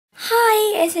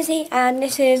it's Issie and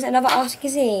this is another Ask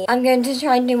Issie. I'm going to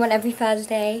try and do one every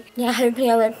Thursday. Yeah, hopefully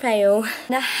I won't fail.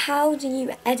 Now, how do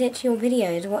you edit your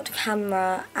videos? What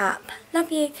camera app?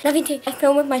 Love you. Love you too. I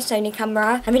film with my Sony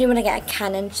camera. I really want to get a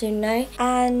Canon soon though.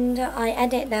 And I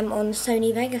edit them on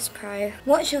Sony Vegas Pro.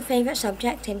 What's your favourite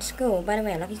subject in school? By the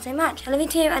way, I love you so much. I love you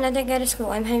too, and I don't go to school.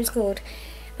 I'm homeschooled.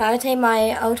 But I would say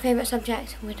my old favourite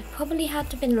subject would have probably had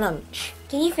to have been lunch.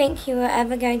 Do you think you were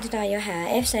ever going to dye your hair?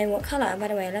 If so, what colour? By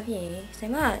the way, I love you so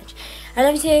much. I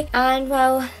love you too. And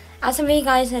well, as some of you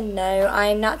guys know,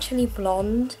 I'm naturally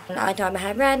blonde. And I dyed my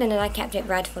hair red and then I kept it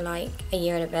red for like a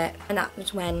year and a bit. And that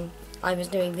was when I was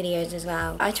doing videos as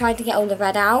well. I tried to get all the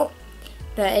red out,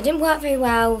 but it didn't work very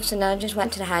well. So then I just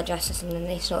went to the hairdressers and then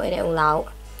they sorted it all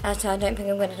out. So I don't think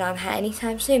I'm going to dye my hair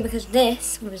anytime soon because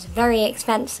this was very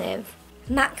expensive.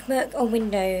 MacBook or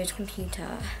Windows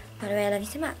computer? By the way, I love you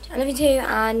so much. I love you too,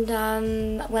 and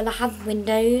well, I have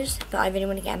Windows, but I really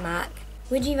want to get a Mac.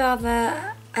 Would you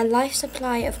rather a life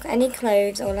supply of any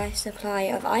clothes or life supply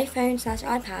of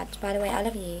iPhone/iPads? By the way, I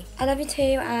love you. I love you too,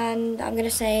 and I'm going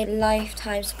to say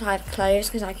lifetime supply of clothes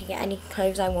because I can get any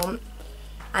clothes I want.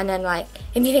 And then, like,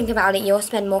 if you think about it, you'll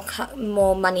spend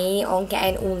more money on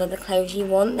getting all of the clothes you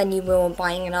want than you will on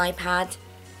buying an iPad.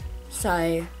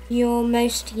 So, your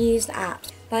most used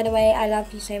apps. By the way, I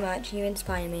love you so much. You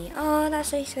inspire me. Oh, that's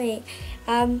so sweet.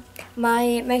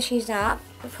 My most used app,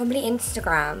 probably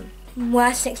Instagram.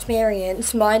 Worst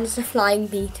experience, mine's the flying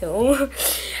beetle.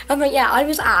 Yeah, I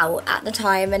was out at the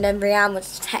time and then Brianne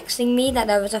was texting me that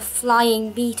there was a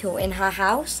flying beetle in her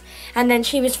house. And then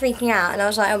she was freaking out and I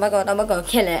was like, oh my god,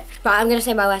 kill it. But I'm going to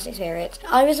say my worst experience.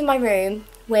 I was in my room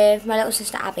with my little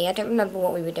sister Abby. I don't remember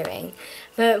what we were doing.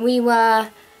 But we were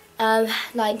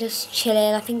like just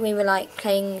chilling. I think we were like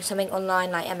playing something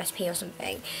online like MSP or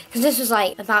something, because this was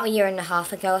like about a year and a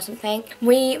half ago or something.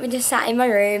 We just sat in my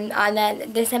room and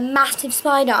then there's a massive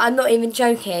spider. I'm not even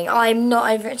joking, I'm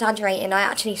not over exaggerating, I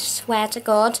actually swear to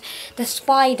God, the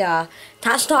spider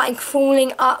that started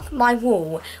crawling up my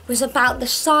wall was about the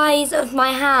size of my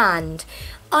hand.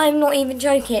 I'm not even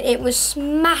joking, it was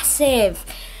massive.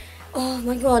 Oh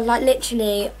my god, like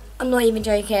literally, I'm not even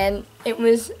joking, it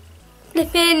was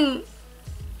flipping.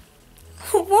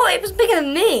 What? It was bigger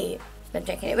than me. I'm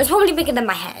joking. It was probably bigger than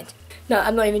my head. No,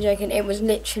 I'm not even joking. It was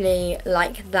literally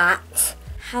like that.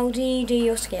 How do you do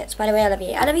your skits? By the way, I love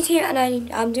you. I love you too, and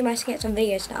I do my skits on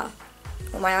Video Star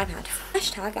on my iPad.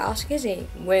 Hashtag Ask Issie.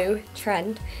 Woo.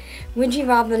 Trend. Would you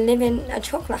rather live in a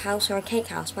chocolate house or a cake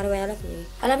house? By the way, I love you.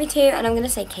 I love you too, and I'm going to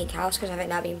say cake house because I think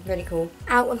that'd be really cool.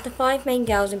 Out of the 5 main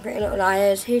girls in Pretty Little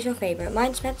Liars, who's your favourite?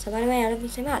 Mine's Spencer. By the way, I love you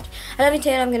so much. I love you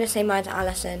too, and I'm going to say mine's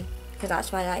Alison because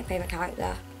that's my favourite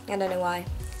character. I don't know why.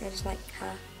 I just like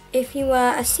her. If you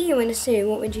were a seal in a zoo,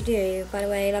 what would you do? By the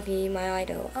way, I love you, my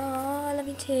idol. Oh, I love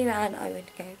you too, and I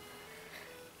would go.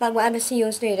 Like whatever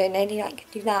seals do, don't they? They like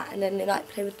do that and then they like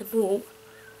play with the ball.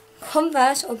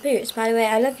 Converse or boots? By the way,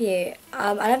 I love you.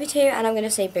 I love you too, and I'm going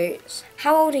to say boots.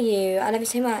 How old are you? I love you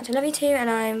so much. I love you too, and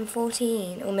I'm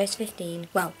 14, almost 15.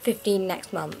 Well, 15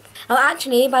 next month. Oh,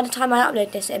 actually, by the time I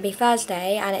upload this, it'll be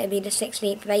Thursday, and it'll be the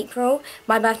 16th of April.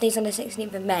 My birthday's on the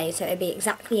 16th of May, so it'll be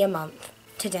exactly a month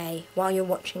today, while you're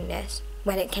watching this,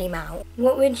 when it came out.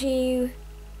 What would you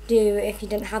do if you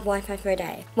didn't have Wi-Fi for a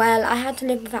day? Well, I had to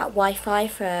live without Wi-Fi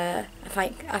for,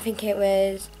 I think it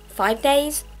was 5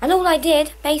 days, and all I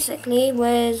did basically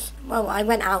was, well, I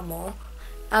went out more,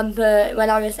 but when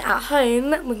I was at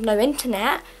home with no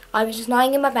internet, I was just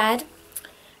lying in my bed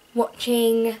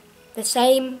watching the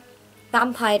same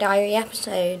Vampire Diary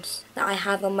episodes that I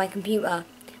have on my computer,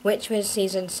 which was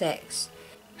season 6.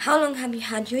 How long have you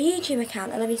had your YouTube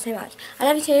account? I love you so much. I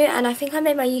love you too, and I think I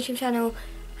made my YouTube channel,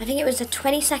 I think it was the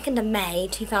 22nd of May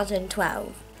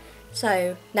 2012.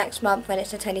 So next month when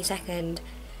it's the 22nd,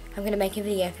 I'm going to make a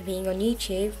video for being on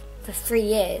YouTube for 3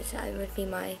 years. That would be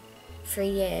my 3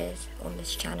 years on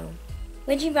this channel.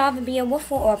 Would you rather be a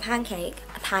waffle or a pancake?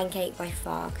 A pancake by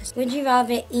far. Would you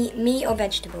rather eat meat or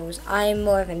vegetables? I'm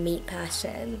more of a meat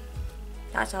person.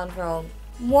 That sounds wrong.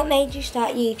 What made you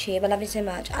start YouTube? I love you so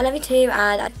much. I love you too,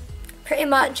 and pretty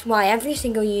much why every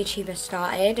single YouTuber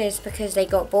started is because they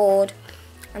got bored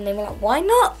and they were like, why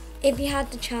not? If you had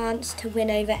the chance to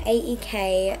win over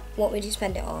 80k, what would you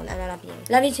spend it on? And I love you.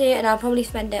 Love you too, and I'll probably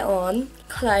spend it on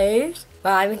clothes.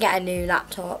 Well, I would get a new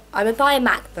laptop. I would buy a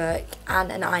MacBook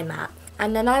and an iMac.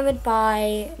 And then I would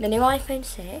buy the new iPhone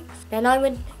 6. Then I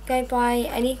would go buy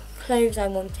any clothes I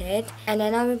wanted. And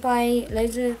then I would buy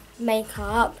loads of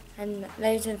makeup and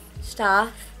loads of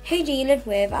stuff. Who do you live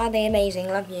with? Are they amazing?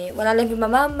 Love you. Well, I live with my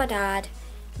mum, my dad,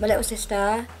 my little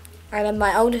sister, and then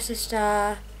my older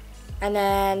sister, and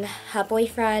then her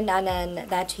boyfriend, and then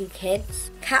their 2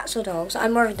 kids. Cats or dogs?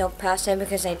 I'm more of a dog person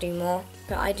because they do more,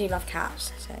 but I do love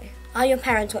cats. So, are your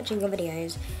parents watching your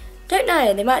videos? Don't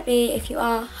know, they might be. If you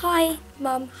are, hi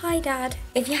mum, hi dad.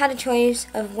 If you had a choice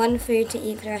of one food to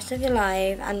eat for the rest of your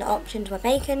life and the options were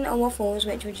bacon or waffles,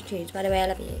 which would you choose? By the way, I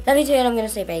love you. Love you too, and I'm going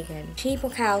to say bacon. Sheep or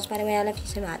cows? By the way, I love you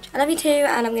so much. I love you too,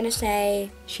 and I'm going to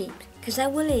say sheep, because they're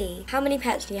woolly. How many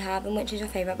pets do you have, and which is your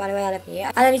favourite? By the way, I love you.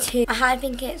 I love you too. I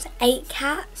think it's 8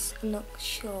 cats. I'm not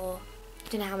sure. I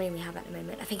don't know how many we have at the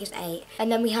moment. I think it's 8.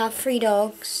 And then we have 3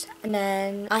 dogs, and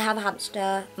then I have a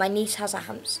hamster. My niece has a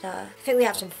hamster. I think we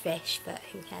have some fish, but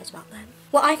who cares about them?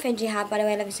 What iPhone do you have? By the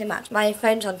way, I love you so much. My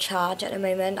phone's on charge at the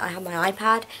moment. I have my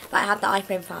iPad, but I have the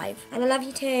iPhone 5. And I love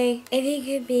you too. If you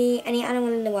could be any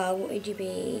animal in the world, what would you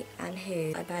be and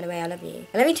who? By the way, I love you.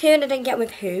 I love you too, and I don't get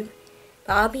with who,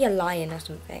 but I'll be a lion or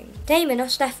something. Damon or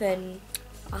Stefan?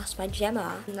 Asked by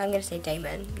Gemma. I'm going to say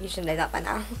Damon. You should know that by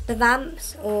now. The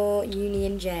Vamps or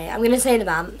Union J? I'm going to say the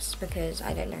Vamps because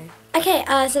I don't know. Okay,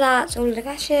 so that's all of the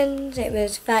questions. It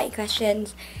was 30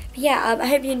 questions. But yeah, I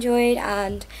hope you enjoyed,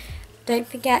 and don't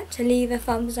forget to leave a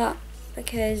thumbs up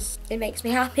because it makes me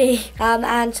happy.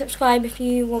 And subscribe if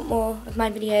you want more of my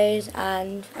videos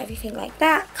and everything like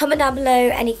that. Comment down below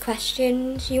any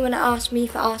questions you want to ask me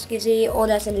for Ask Izzy, or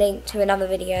there's a link to another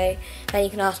video that you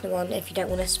can ask them on if you don't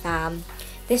want to spam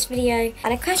this video.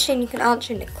 And a question you can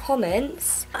answer in the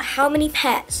comments: how many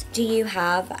pets do you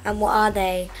have and what are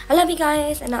they? I love you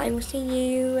guys, and I will see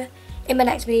you in my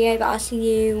next video, but I'll see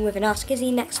you with an Ask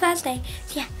Izzy next Thursday.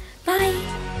 So yeah,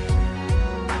 bye!